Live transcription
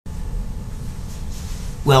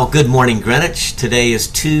Well, good morning, Greenwich. Today is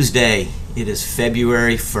Tuesday. It is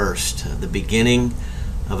February 1st, the beginning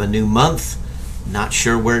of a new month. Not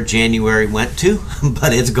sure where January went to,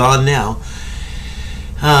 but it's gone now.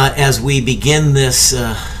 As we begin this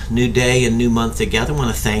new day and new month together, I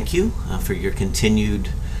want to thank you for your continued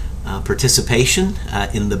participation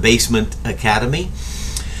in the Basement Academy.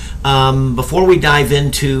 Before we dive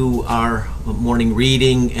into our morning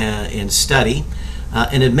reading and study,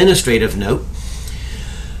 an administrative note.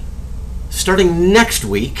 Starting next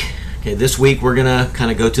week, this week we're going to kind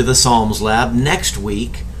of go to the Psalms Lab. Next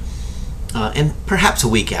week, and perhaps a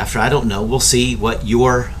week after, I don't know, we'll see what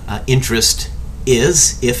your interest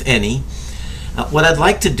is, if any. What I'd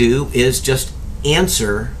like to do is just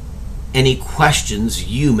answer any questions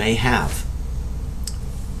you may have,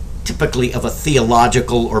 typically of a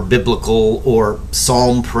theological or biblical or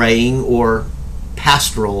psalm praying or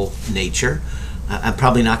pastoral nature. I'm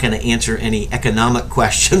probably not going to answer any economic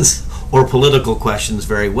questions or political questions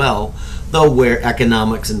very well, though where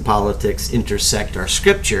economics and politics intersect our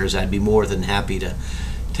scriptures, I'd be more than happy to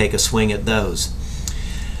take a swing at those.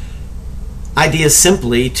 Idea is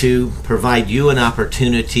simply to provide you an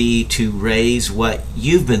opportunity to raise what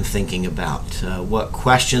you've been thinking about, what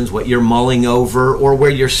questions, what you're mulling over, or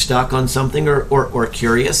where you're stuck on something or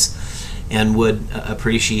curious, and would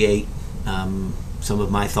appreciate some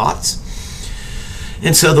of my thoughts.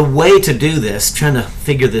 And so the way to do this, trying to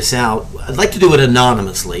figure this out, I'd like to do it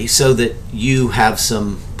anonymously so that you have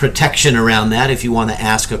some protection around that if you want to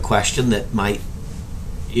ask a question that might,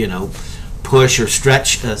 push or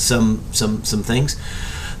stretch some things.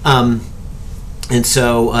 And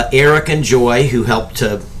so Eric and Joy, who helped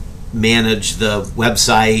to manage the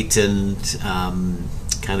website and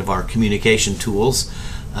kind of our communication tools,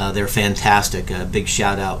 they're fantastic. A big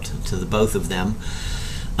shout out to the both of them.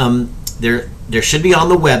 There should be on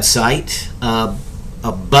the website a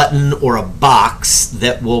button or a box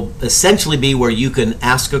that will essentially be where you can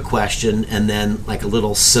ask a question, and then like a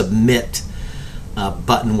little submit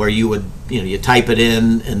button where you would, you type it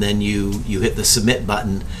in and then you hit the submit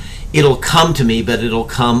button. It'll come to me, but it'll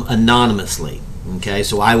come anonymously. Okay,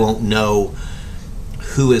 so I won't know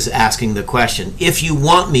who is asking the question. If you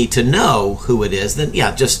want me to know who it is, then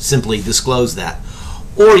just simply disclose that.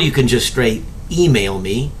 Or you can just straight email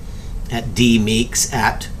me at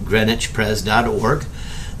dmeeks@greenwichpres.org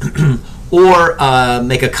or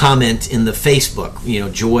make a comment in the Facebook.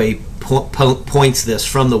 Joy points this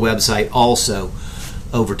from the website also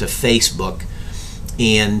over to Facebook,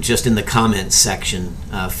 and just in the comments section,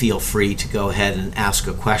 feel free to go ahead and ask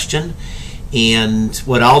a question. And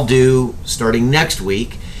what I'll do starting next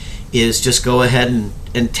week is just go ahead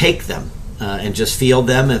and take them and just field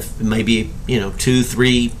them. If maybe 2,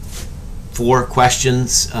 3, 4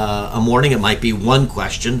 questions a morning. It might be one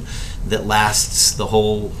question that lasts the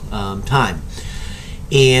whole time.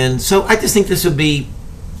 And so I just think this would be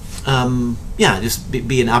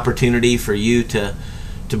be an opportunity for you to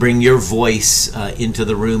bring your voice into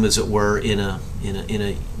the room, as it were, in a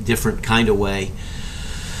different kind of way.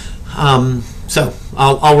 So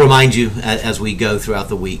I'll remind you as we go throughout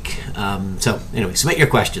the week. So anyway, submit your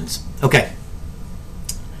questions. Okay.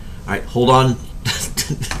 All right, hold on.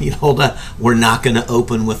 Hold on. We're not going to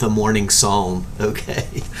open with a morning psalm,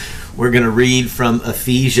 okay? We're going to read from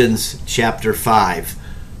Ephesians chapter 5,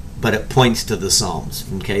 but it points to the Psalms,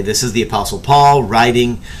 okay? This is the Apostle Paul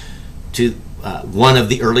writing to one of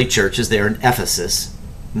the early churches there in Ephesus,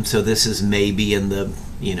 and so this is maybe in the,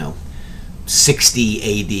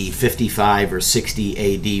 60 AD, 55 or 60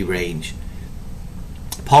 AD range.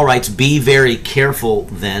 Paul writes, "Be very careful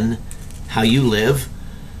then how you live,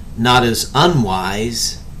 not as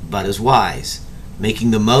unwise, but as wise,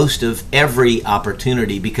 making the most of every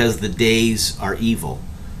opportunity, because the days are evil."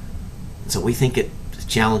 So we think it's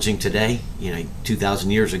challenging today.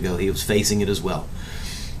 2,000 years ago, he was facing it as well.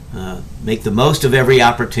 Make the most of every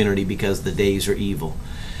opportunity, because the days are evil.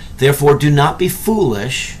 Therefore, do not be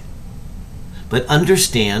foolish, but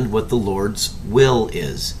understand what the Lord's will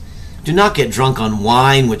is. Do not get drunk on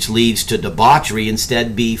wine, which leads to debauchery.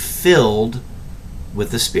 Instead, be filled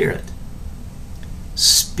with the Spirit.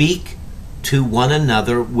 Speak to one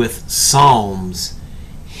another with psalms,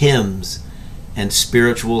 hymns, and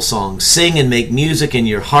spiritual songs. Sing and make music in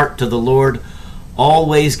your heart to the Lord,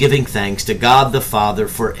 always giving thanks to God the Father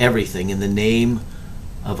for everything in the name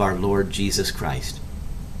of our Lord Jesus Christ.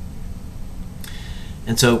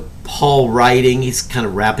 And so Paul writing, he's kind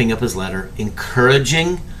of wrapping up his letter,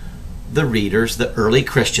 encouraging the readers, the early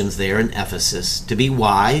Christians there in Ephesus, to be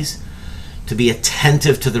wise, to be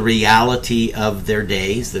attentive to the reality of their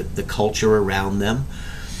days, the culture around them,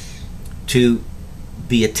 to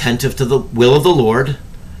be attentive to the will of the Lord,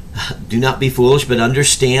 Do not be foolish, but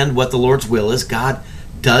understand what the Lord's will is. God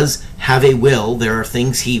does have a will. There are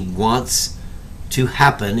things he wants to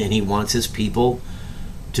happen, and he wants his people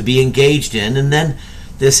to be engaged in. And then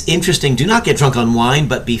this interesting, do not get drunk on wine,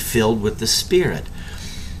 but be filled with the Spirit.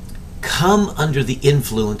 Come under the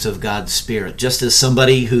influence of God's Spirit. Just as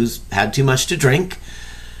somebody who's had too much to drink,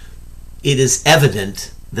 it is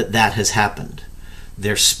evident that that has happened.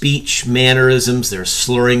 Their speech mannerisms, their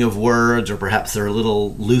slurring of words, or perhaps they're a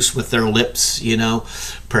little loose with their lips,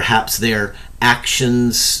 perhaps their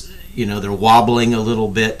actions, they're wobbling a little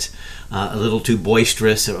bit, a little too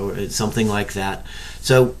boisterous or something like that.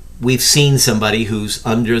 So we've seen somebody who's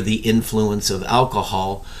under the influence of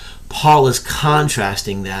alcohol. Paul is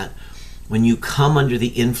contrasting that. When you come under the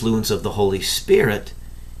influence of the Holy Spirit,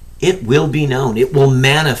 it will be known. It will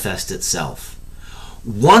manifest itself.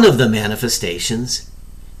 One of the manifestations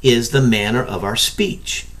is the manner of our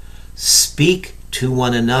speech. Speak to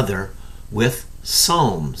one another with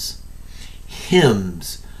psalms,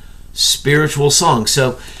 hymns, spiritual songs.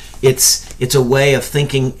 So it's a way of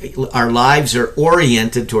thinking our lives are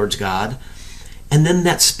oriented towards God, and then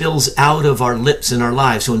that spills out of our lips in our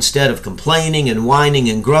lives. So instead of complaining and whining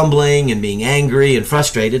and grumbling and being angry and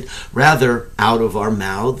frustrated, rather out of our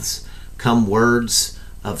mouths come words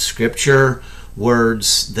of Scripture,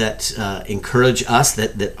 words that encourage us,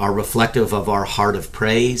 that are reflective of our heart of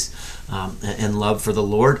praise and love for the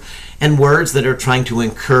Lord, and words that are trying to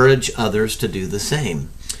encourage others to do the same.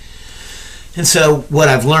 And so what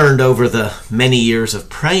I've learned over the many years of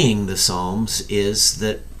praying the Psalms is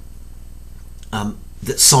that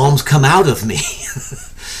Psalms come out of me.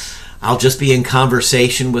 I'll just be in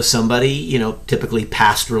conversation with somebody, typically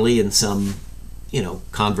pastorally in some,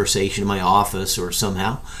 conversation in my office or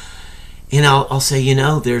somehow. And I'll say,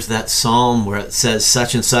 there's that psalm where it says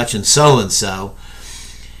such and such and so and so.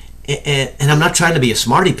 And I'm not trying to be a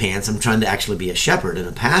smarty pants. I'm trying to actually be a shepherd and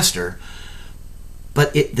a pastor.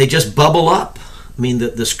 But they just bubble up. I mean,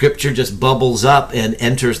 the Scripture just bubbles up and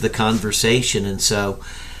enters the conversation. And so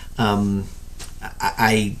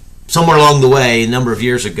I somewhere along the way, a number of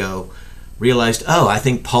years ago, realized, I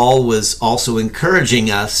think Paul was also encouraging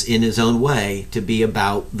us in his own way to be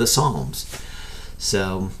about the Psalms.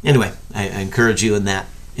 So anyway, I encourage you in that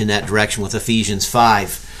direction with Ephesians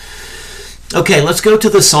 5. Okay, let's go to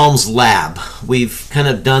the Psalms lab. We've kind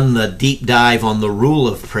of done the deep dive on the rule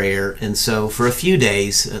of prayer, and so for a few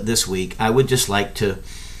days this week, I would just like to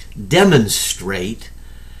demonstrate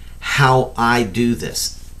how I do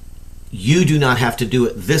this. You do not have to do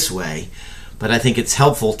it this way, but I think it's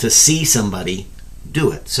helpful to see somebody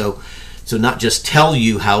do it. So not just tell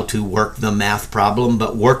you how to work the math problem,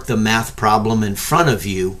 but work the math problem in front of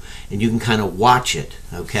you, and you can kind of watch it,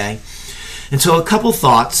 okay? And so a couple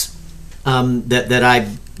thoughts that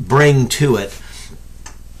I bring to it,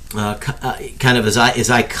 kind of as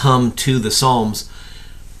I come to the Psalms.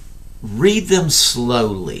 Read them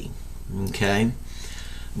slowly, okay?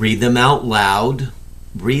 Read them out loud.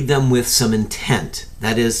 Read them with some intent.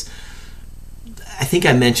 That is, I think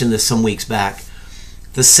I mentioned this some weeks back,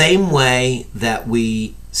 the same way that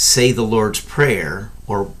we say the Lord's Prayer,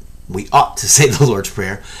 or we ought to say the Lord's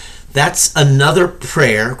Prayer, that's another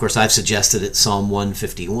prayer. Of course, I've suggested it, Psalm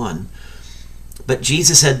 151. But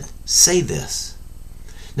Jesus said, say this.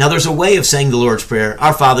 Now, there's a way of saying the Lord's Prayer.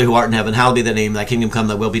 Our Father who art in heaven, hallowed be thy name, thy kingdom come,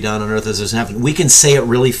 thy will be done on earth as it is in heaven. We can say it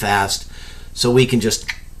really fast, so we can just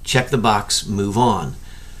check the box, move on.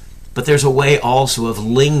 But there's a way also of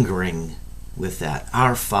lingering with that.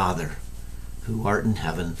 Our Father who art in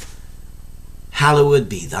heaven, hallowed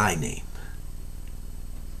be thy name.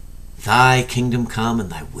 Thy kingdom come and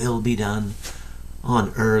thy will be done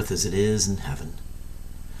on earth as it is in heaven.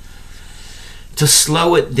 To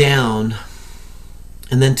slow it down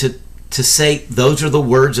and then to say those are the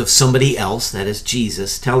words of somebody else, that is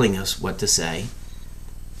Jesus telling us what to say.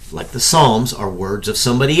 Like the Psalms are words of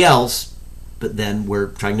somebody else, but then we're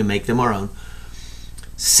trying to make them our own.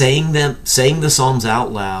 Saying the Psalms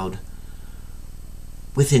out loud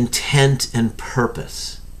with intent and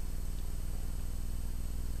purpose.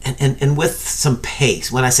 And with some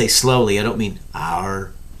pace. When I say slowly, I don't mean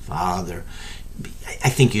our Father. I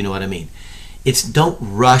think you know what I mean. It's don't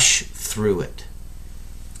rush through it.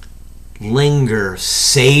 Linger,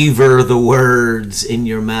 savor the words in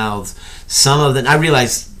your mouths. Some of them, I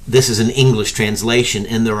realize this is an English translation,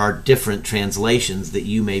 and there are different translations that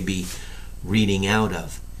you may be reading out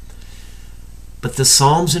of. But the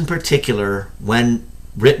Psalms in particular, when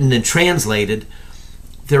written and translated,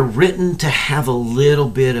 they're written to have a little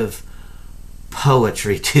bit of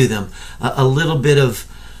poetry to them, a little bit of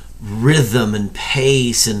rhythm and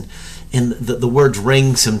pace, and the words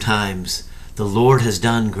ring sometimes. The Lord has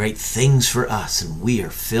done great things for us, and we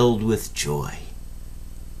are filled with joy.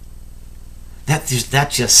 That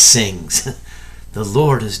just sings. The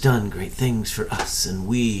Lord has done great things for us, and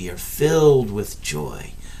we are filled with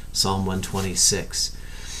joy. Psalm 126.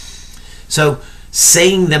 So,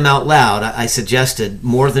 saying them out loud, I suggested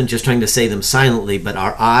more than just trying to say them silently, but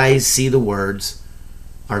our eyes see the words,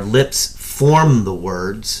 our lips form the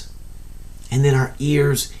words, and then our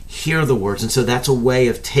ears hear the words. And so that's a way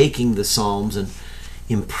of taking the Psalms and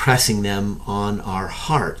impressing them on our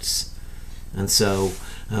hearts. And so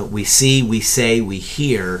we see, we say, we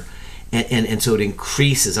hear, and so it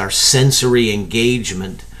increases our sensory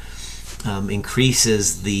engagement,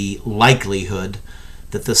 increases the likelihood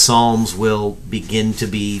that the Psalms will begin to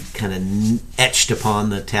be kind of etched upon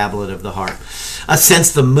the tablet of the heart.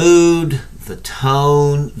 Sense the mood, the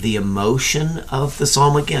tone, the emotion of the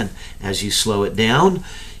Psalm. Again, as you slow it down,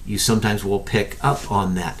 you sometimes will pick up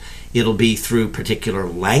on that. It'll be through particular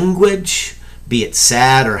language, be it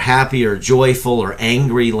sad or happy or joyful or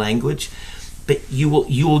angry language, but you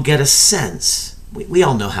will get a sense. We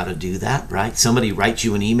all know how to do that, right? Somebody writes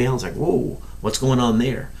you an email, it's like, whoa, what's going on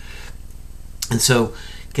there? And so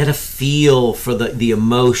get a feel for the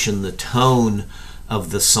emotion, the tone of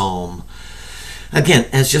the Psalm. Again,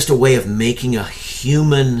 as just a way of making a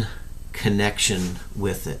human connection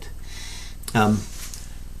with it.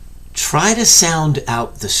 Try to sound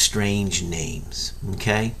out the strange names,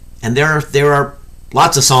 okay? And there are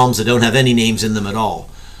lots of Psalms that don't have any names in them at all,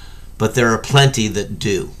 but there are plenty that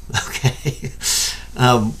do, okay?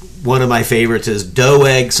 One of my favorites is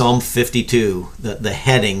Doeg, Psalm 52. The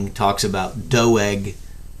heading talks about Doeg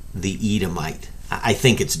the Edomite. I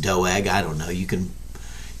think it's Doeg. I don't know. You can,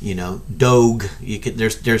 Dog. You can.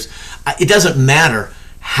 There's. It doesn't matter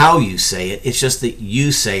how you say it. It's just that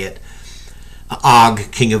you say it. Og,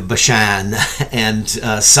 king of Bashan, and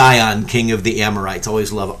Sihon, king of the Amorites.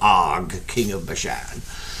 Always love Og, king of Bashan.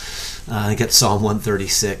 I get Psalm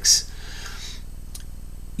 136.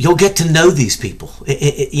 You'll get to know these people.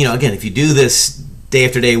 Again, if you do this day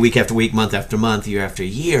after day, week after week, month after month, year after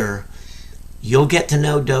year, you'll get to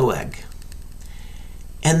know Doeg.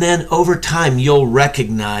 And then over time, you'll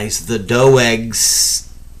recognize the Doegs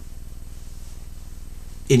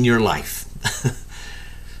in your life.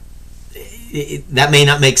 That may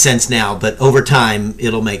not make sense now, but over time,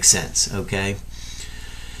 it'll make sense, okay?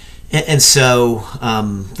 And so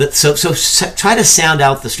try to sound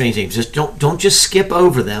out the strange names. Just don't just skip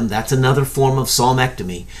over them. That's another form of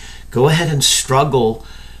psalmectomy. Go ahead and struggle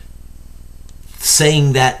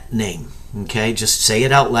saying that name. Okay, just say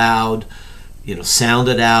it out loud. Sound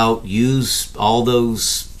it out. Use all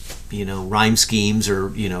those rhyme schemes or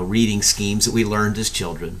reading schemes that we learned as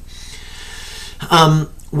children.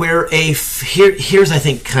 Here's I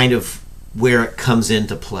think kind of where it comes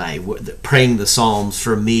into play, praying the Psalms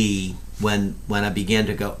for me when I began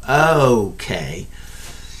to go, okay,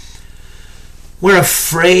 where a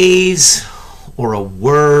phrase or a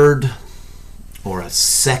word or a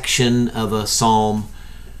section of a psalm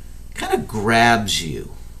kind of grabs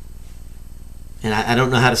you. And I don't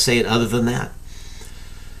know how to say it other than that.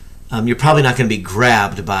 You're probably not going to be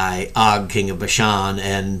grabbed by Og, king of Bashan,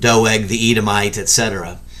 and Doeg the Edomite,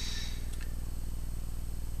 etc.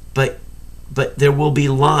 But there will be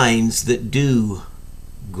lines that do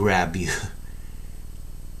grab you.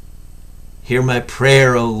 Hear my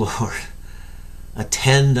prayer, O Lord.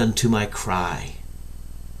 Attend unto my cry.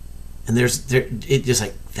 And it's just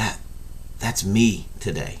like that. That's me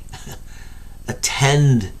today.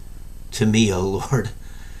 Attend to me, O Lord.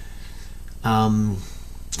 The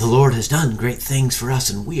Lord has done great things for us,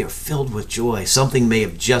 and we are filled with joy. Something may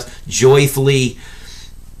have just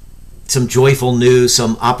some joyful news,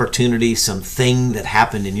 some opportunity, something that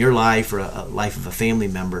happened in your life or a life of a family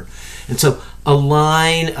member. And so a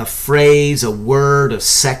line, a phrase, a word, a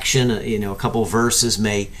section, a couple verses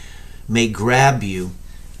may grab you.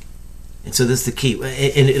 And so this is the key.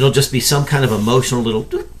 And it'll just be some kind of emotional little,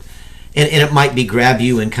 and it might be grab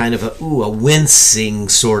you in kind of a wincing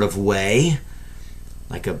sort of way,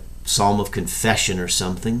 like a psalm of confession or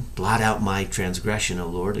something. Blot out my transgression, O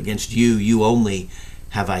Lord. Against you only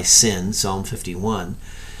have I sinned, Psalm 51.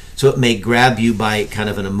 So it may grab you by kind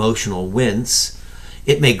of an emotional wince.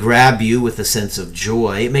 It may grab you with a sense of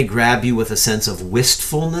joy. It may grab you with a sense of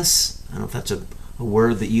wistfulness. I don't know if that's a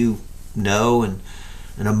word that you know and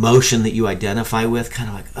an emotion that you identify with. Kind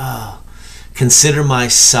of like, consider my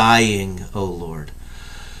sighing, O Lord.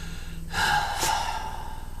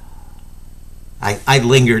 I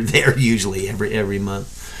lingered there usually every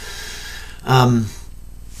month. And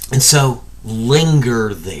so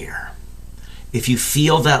linger there. If you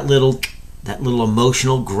feel that little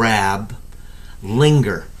emotional grab,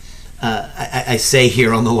 linger. I say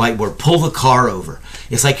here on the whiteboard, pull the car over.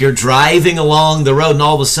 It's like you're driving along the road and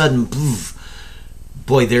all of a sudden, poof,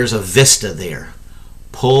 boy, there's a vista there.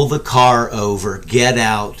 Pull the car over, get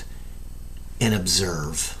out, and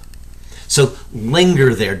observe. So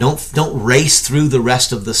linger there. Don't race through the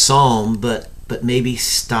rest of the psalm, but maybe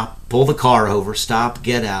stop, pull the car over, stop,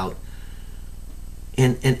 get out,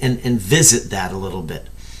 and visit that a little bit.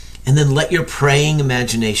 And then let your praying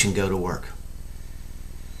imagination go to work.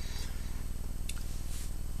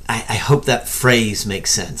 I hope that phrase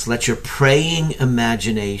makes sense. Let your praying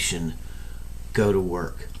imagination go to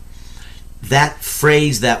work. That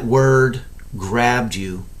phrase, that word, grabbed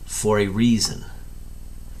you for a reason.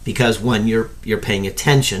 Because when you're paying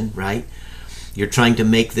attention, right? You're trying to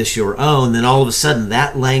make this your own, then all of a sudden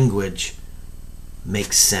that language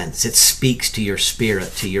makes sense. It speaks to your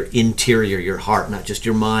spirit, to your interior, your heart, not just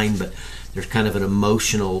your mind, but there's kind of an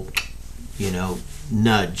emotional,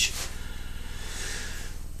 nudge.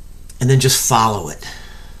 And then just follow it.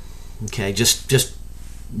 Okay, just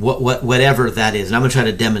whatever that is. And I'm going to try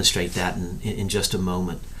to demonstrate that in just a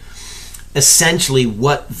moment. Essentially,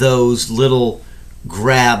 what those little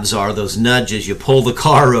grabs are, those nudges, you pull the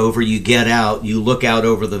car over, you get out, you look out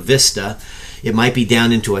over the vista. It might be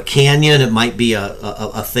down into a canyon. It might be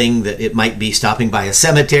a thing that it might be stopping by a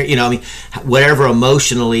cemetery. Whatever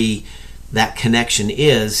emotionally that connection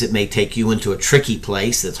is, it may take you into a tricky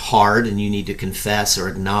place that's hard and you need to confess or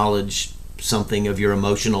acknowledge something of your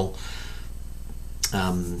emotional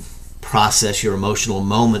process, your emotional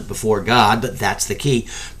moment before God, but that's the key.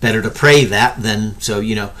 Better to pray that than,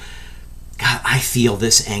 God, I feel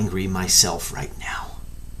this angry myself right now.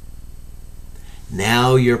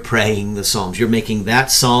 Now you're praying the Psalms. You're making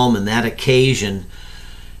that psalm and that occasion,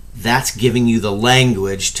 that's giving you the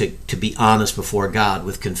language to be honest before God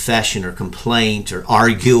with confession or complaint or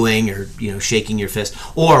arguing or shaking your fist,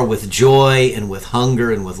 or with joy and with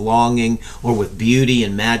hunger and with longing, or with beauty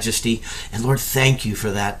and majesty. And Lord, thank you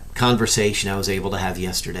for that conversation I was able to have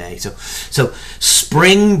yesterday. So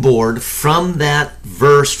springboard from that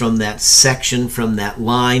verse, from that section, from that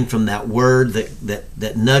line, from that word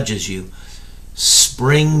that nudges you,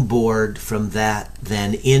 springboard from that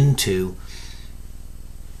then into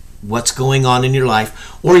what's going on in your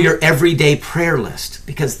life or your everyday prayer list.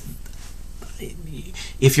 Because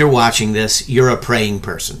if you're watching this, you're a praying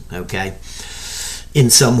person, okay?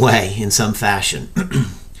 In some way, in some fashion.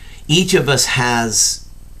 Each of us has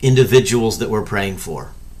individuals that we're praying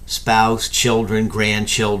for. Spouse, children,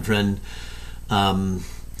 grandchildren,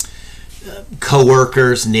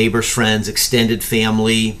 co-workers, neighbors, friends, extended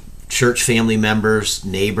family, church family members,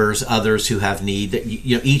 neighbors, others who have need.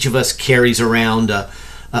 Each of us carries around a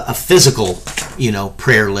physical,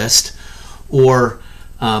 prayer list, or,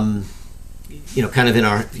 kind of in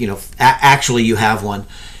our, actually you have one.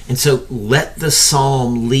 And so let the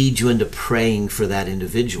psalm lead you into praying for that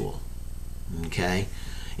individual, okay?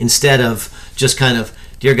 Instead of just kind of,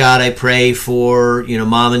 dear God, I pray for,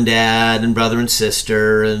 mom and dad and brother and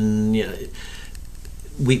sister. And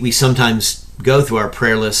we sometimes go through our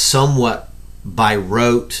prayer list somewhat by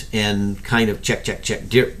rote and kind of check.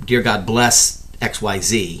 Dear God, bless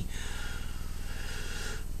XYZ.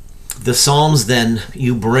 The Psalms, then,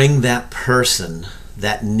 you bring that person,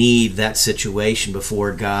 that need, that situation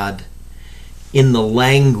before God in the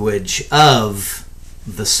language of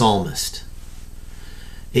the psalmist.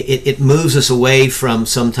 It moves us away from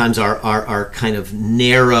sometimes our kind of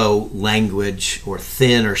narrow language or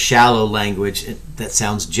thin or shallow language. That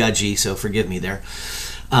sounds judgy, so forgive me there.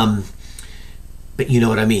 But you know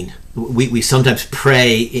what I mean. We sometimes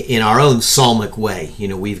pray in our own psalmic way.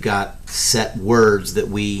 We've got set words that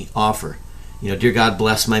we offer. Dear God,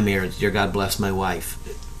 bless my marriage. Dear God, bless my wife.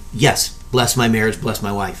 Yes, bless my marriage, bless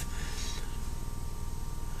my wife.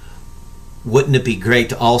 Wouldn't it be great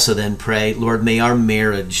to also then pray, Lord, may our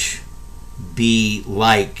marriage be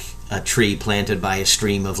like a tree planted by a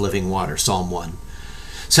stream of living water, Psalm 1.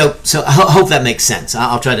 So I hope that makes sense.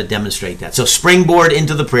 I'll try to demonstrate that. So springboard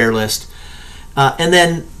into the prayer list. And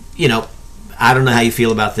then, I don't know how you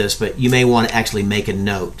feel about this, but you may want to actually make a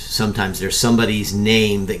note. Sometimes there's somebody's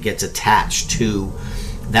name that gets attached to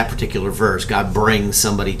that particular verse. God brings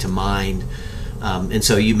somebody to mind. And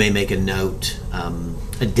so you may make a note,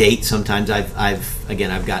 a date. Sometimes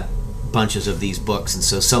I've got bunches of these books, and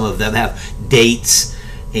so some of them have dates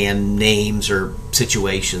and names or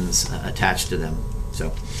situations attached to them.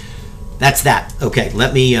 So that's that. Okay,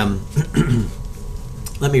 let me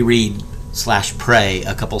read / pray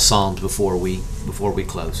a couple psalms before we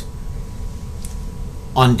close.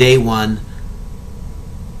 On day one,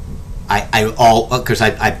 I've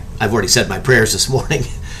already said my prayers this morning.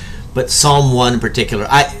 But Psalm 1 in particular,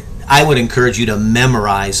 I would encourage you to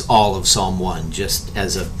memorize all of Psalm 1 just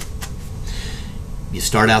as you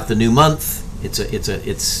start out the new month.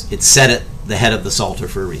 It's set at the head of the Psalter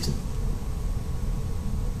for a reason.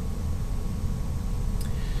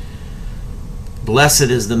 Blessed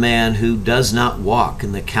is the man who does not walk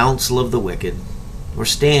in the counsel of the wicked, or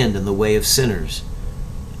stand in the way of sinners,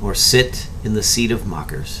 or sit in the seat of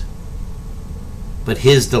mockers. But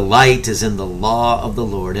his delight is in the law of the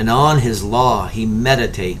Lord, and on his law he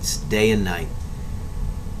meditates day and night.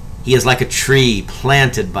 He is like a tree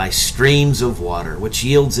planted by streams of water, which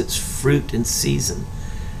yields its fruit in season,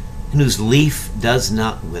 and whose leaf does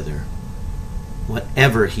not wither.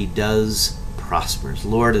 Whatever he does prospers.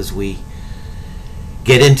 Lord, as we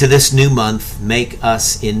get into this new month, make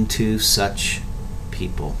us into such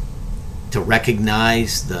people, to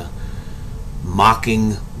recognize the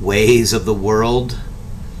mocking ways of the world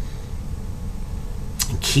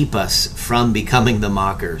and keep us from becoming the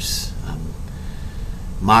mockers,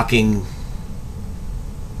 mocking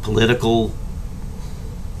political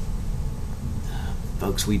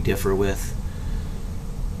folks we differ with.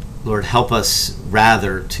 Lord, help us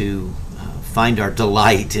rather to find our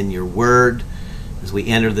delight in your word as we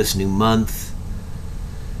enter this new month,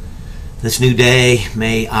 this new day.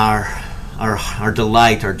 May our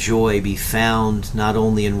delight, our joy be found not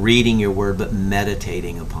only in reading your word, but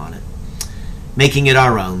meditating upon it, making it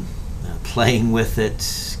our own, playing with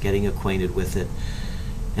it, getting acquainted with it.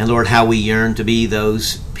 And Lord, how we yearn to be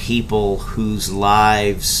those people whose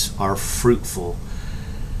lives are fruitful.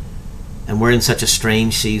 And we're in such a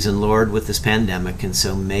strange season, Lord, with this pandemic, and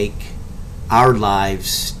so make our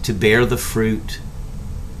lives to bear the fruit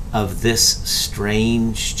of this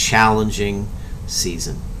strange, challenging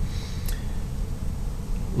season.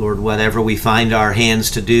 Lord, whatever we find our hands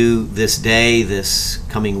to do this day, this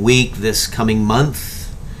coming week, this coming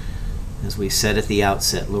month, as we said at the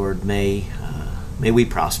outset, Lord, may we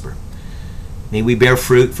prosper. May we bear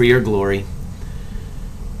fruit for your glory.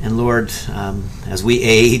 And Lord, as we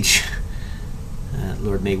age,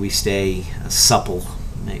 Lord, may we stay supple.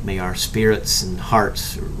 May our spirits and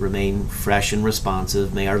hearts remain fresh and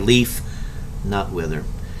responsive. May our leaf not wither.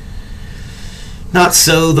 Not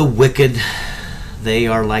so the wicked. They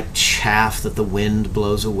are like chaff that the wind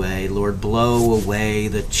blows away. Lord, blow away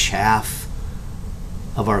the chaff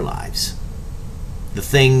of our lives. The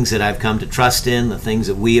things that I've come to trust in, the things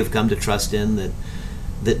that we have come to trust in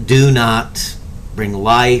that do not bring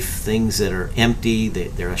life, things that are empty,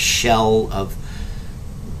 they're a shell of,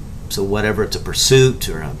 so whatever, it's a pursuit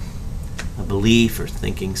or a belief or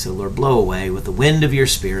thinking. So Lord, blow away with the wind of your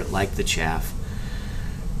Spirit like the chaff.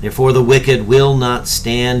 Therefore the wicked will not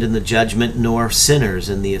stand in the judgment, nor sinners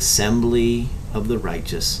in the assembly of the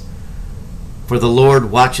righteous. For the Lord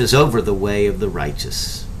watches over the way of the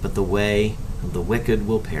righteous, but the way of the wicked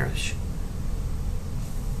will perish.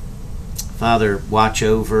 Father, watch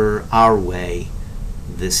over our way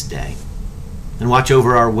this day, and watch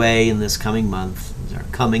over our way in this coming month, our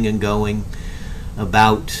coming and going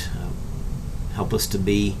about. Help us to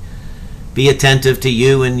be attentive to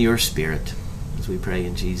you and your Spirit, as we pray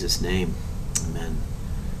in Jesus' name. Amen.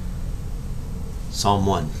 Psalm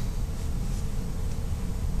 1.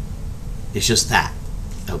 It's just that,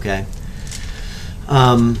 okay?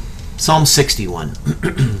 Psalm 61.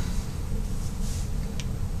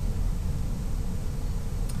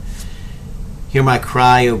 Hear my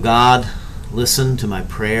cry, O God. Listen to my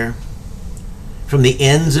prayer. From the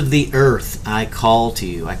ends of the earth I call to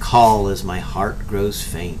you. I call as my heart grows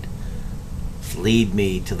faint. Lead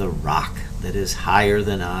me to the rock that is higher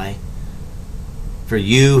than I. For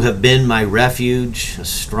you have been my refuge, a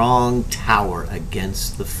strong tower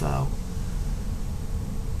against the foe.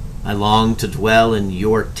 I long to dwell in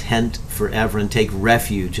your tent forever and take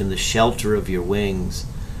refuge in the shelter of your wings.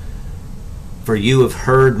 For you have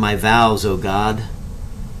heard my vows, O God.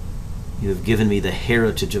 You have given me the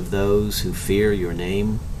heritage of those who fear your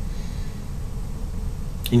name.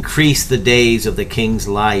 Increase the days of the king's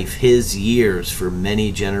life, his years for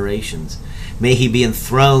many generations. May he be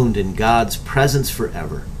enthroned in God's presence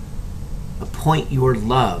forever. Appoint your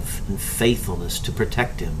love and faithfulness to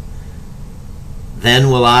protect him.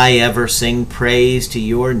 Then will I ever sing praise to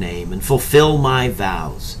your name and fulfill my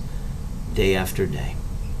vows day after day.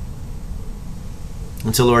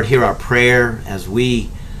 And so, Lord, hear our prayer as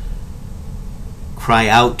we cry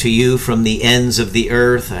out to you from the ends of the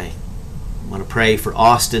earth. I want to pray for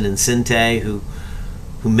Austin and Sinte, who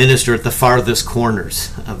minister at the farthest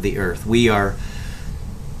corners of the earth. We are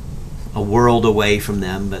a world away from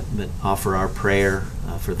them, but offer our prayer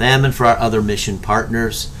for them and for our other mission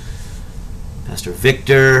partners. Pastor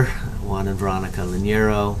Victor, Juan and Veronica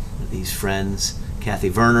Liniero, these friends, Kathy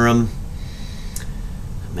Vernerum,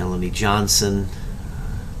 Melanie Johnson,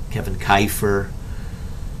 Kevin Kiefer.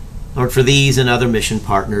 Lord, for these and other mission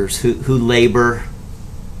partners who labor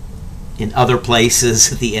in other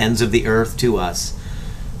places at the ends of the earth to us,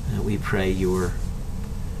 we pray your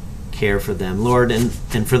care for them. Lord, and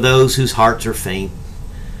for those whose hearts are faint.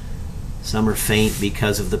 Some are faint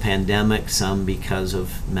because of the pandemic, some because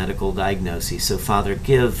of medical diagnoses. So, Father,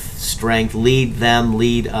 give strength, lead them,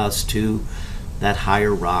 lead us to that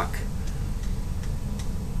higher rock.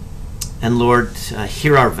 And Lord,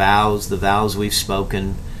 hear our vows, the vows we've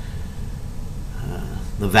spoken,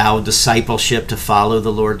 the vow of discipleship to follow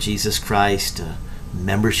the Lord Jesus Christ, a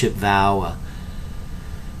membership vow,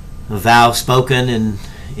 a vow spoken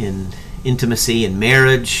in intimacy and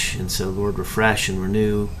marriage. And so, Lord, refresh and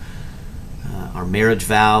renew our marriage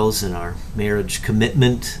vows and our marriage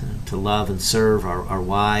commitment to love and serve our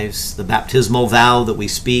wives, the baptismal vow that we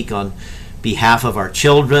speak on behalf of our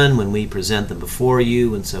children when we present them before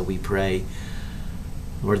you. And so we pray,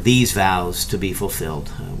 Lord, these vows to be fulfilled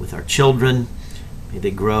with our children. May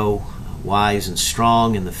they grow wise and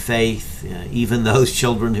strong in the faith, even those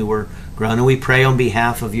children who were grown. And we pray on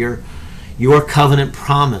behalf of your covenant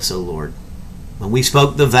promise, O Lord. When we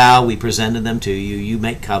spoke the vow, we presented them to you. You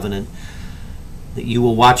make covenant that you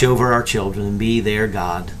will watch over our children and be their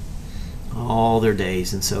God all their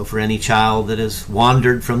days. And so for any child that has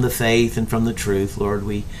wandered from the faith and from the truth, Lord,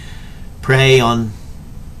 we pray on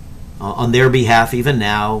their behalf even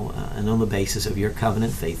now and on the basis of your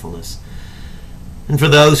covenant faithfulness. And for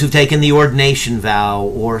those who've taken the ordination vow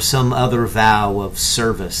or some other vow of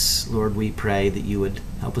service, Lord, we pray that you would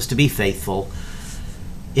help us to be faithful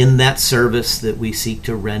in that service that we seek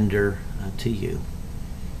to render to you.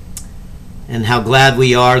 And how glad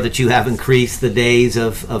we are that you have increased the days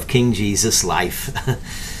of King Jesus' life.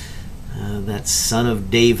 That Son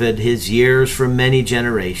of David, his years from many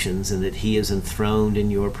generations, and that he is enthroned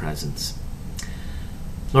in your presence.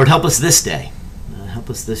 Lord, help us this day. Help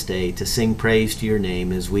us this day to sing praise to your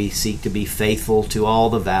name as we seek to be faithful to all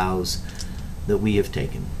the vows that we have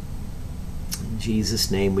taken. In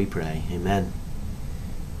Jesus' name we pray. Amen.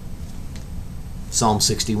 Psalm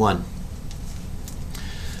 61.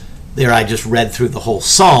 There I just read through the whole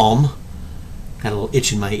psalm. Got a little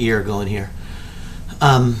itch in my ear going here.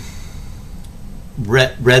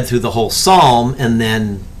 Read through the whole psalm and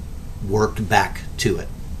then worked back to it.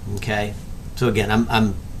 Okay? So again,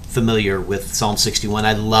 I'm familiar with Psalm 61.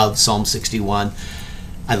 I love Psalm 61.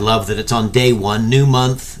 I love that it's on day one, new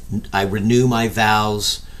month. I renew my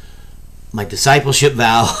vows, my discipleship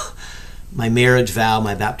vow, my marriage vow,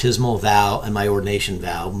 my baptismal vow, and my ordination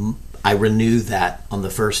vow. I renew that on the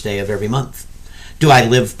first day of every month. Do I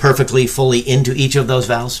live perfectly, fully into each of those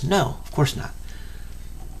vows? No, of course not.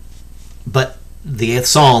 But the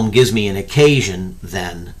psalm gives me an occasion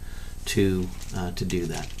then to do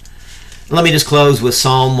that. Let me just close with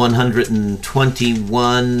Psalm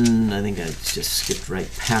 121. I think I just skipped right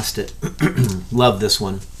past it. Love this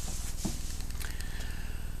one.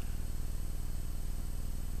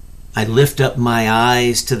 I lift up my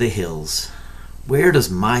eyes to the hills. Where does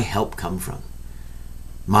my help come from?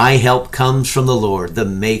 My help comes from the Lord, the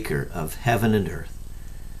maker of heaven and earth.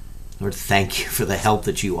 Lord, thank you for the help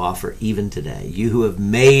that you offer even today. You who have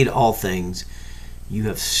made all things, you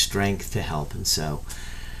have strength to help. And so,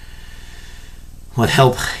 what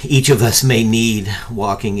help each of us may need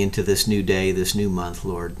walking into this new day, this new month,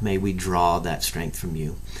 Lord, may we draw that strength from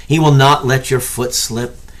you. He will not let your foot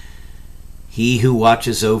slip. He who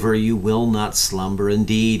watches over you will not slumber.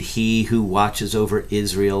 Indeed, he who watches over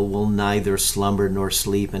Israel will neither slumber nor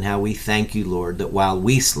sleep. And how we thank you, Lord, that while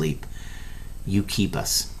we sleep, you keep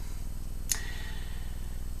us.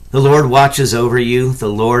 The Lord watches over you. The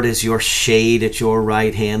Lord is your shade at your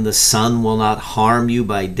right hand. The sun will not harm you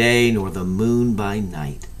by day, nor the moon by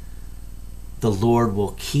night. The Lord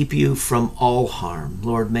will keep you from all harm.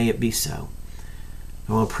 Lord, may it be so.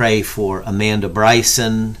 I want to pray for Amanda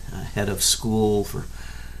Bryson, head of school for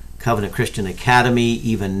Covenant Christian Academy.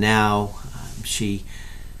 Even now, she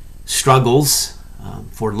struggles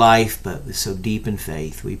for life, but is so deep in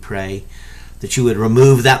faith. We pray that you would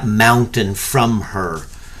remove that mountain from her,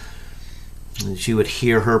 and that you would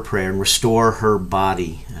hear her prayer and restore her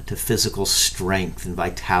body to physical strength and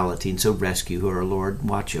vitality, and so rescue her, Lord.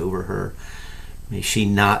 Watch over her. May she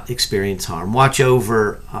not experience harm. Watch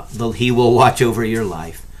over, he will watch over your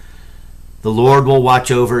life. The Lord will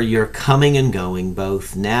watch over your coming and going,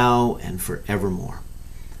 both now and forevermore.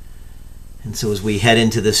 And so as we head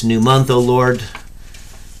into this new month, O Lord,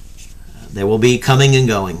 there will be coming and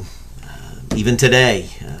going. even today,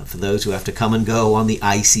 for those who have to come and go on the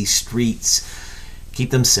icy streets.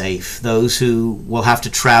 Keep them safe. Those who will have to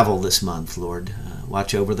travel this month, Lord,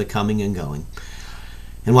 watch over the coming and going.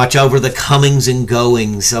 And watch over the comings and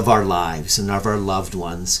goings of our lives and of our loved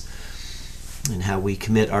ones, and how we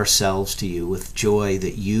commit ourselves to you with joy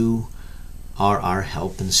that you are our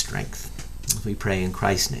help and strength. We pray in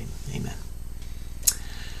Christ's name. Amen.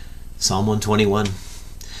 Psalm 121.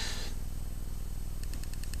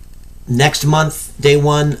 Next month, day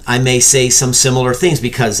one, I may say some similar things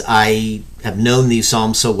because I have known these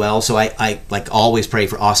Psalms so well. So I like always pray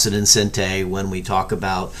for Austin and Sente when we talk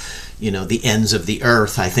about, the ends of the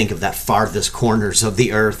earth. I think of that farthest corners of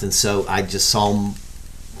the earth. And so Psalm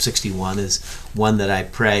 61 is one that I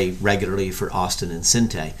pray regularly for Austin and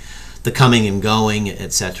Sente. The coming and going,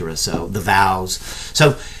 etc. So the vows.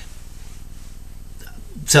 So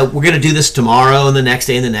we're going to do this tomorrow and the next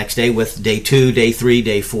day and the next day with day 2, day 3,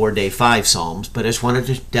 day 4, day 5 Psalms. But I just wanted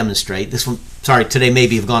to demonstrate this one. Sorry, today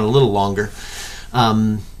maybe have gone a little longer.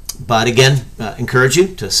 But again, encourage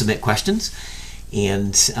you to submit questions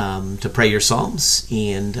and to pray your Psalms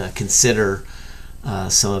and consider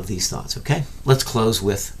some of these thoughts. Okay, let's close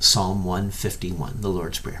with Psalm 151, the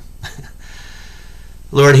Lord's Prayer.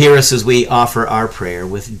 Lord, hear us as we offer our prayer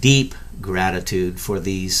with deep gratitude for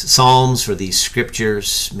these Psalms, for these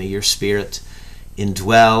scriptures. May your Spirit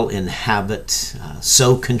indwell, inhabit,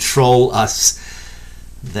 so control us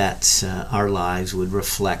that our lives would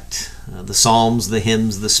reflect the Psalms, the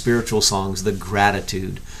hymns, the spiritual songs, the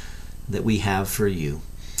gratitude that we have for you.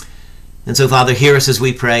 And so, Father, hear us as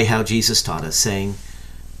we pray how Jesus taught us, saying,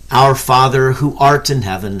 Our Father, who art in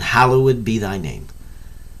heaven, hallowed be thy name.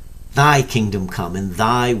 Thy kingdom come, and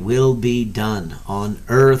thy will be done on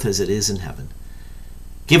earth as it is in heaven.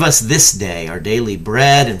 Give us this day our daily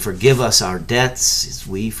bread, and forgive us our debts as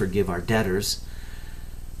we forgive our debtors.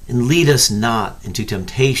 And lead us not into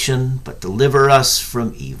temptation, but deliver us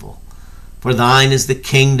from evil. For thine is the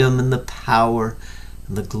kingdom and the power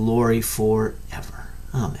and the glory forever.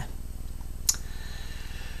 Amen.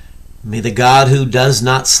 May the God who does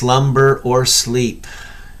not slumber or sleep,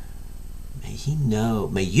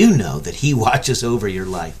 may you know that he watches over your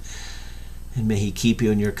life, and may he keep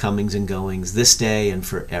you in your comings and goings this day and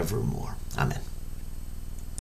forevermore. Amen.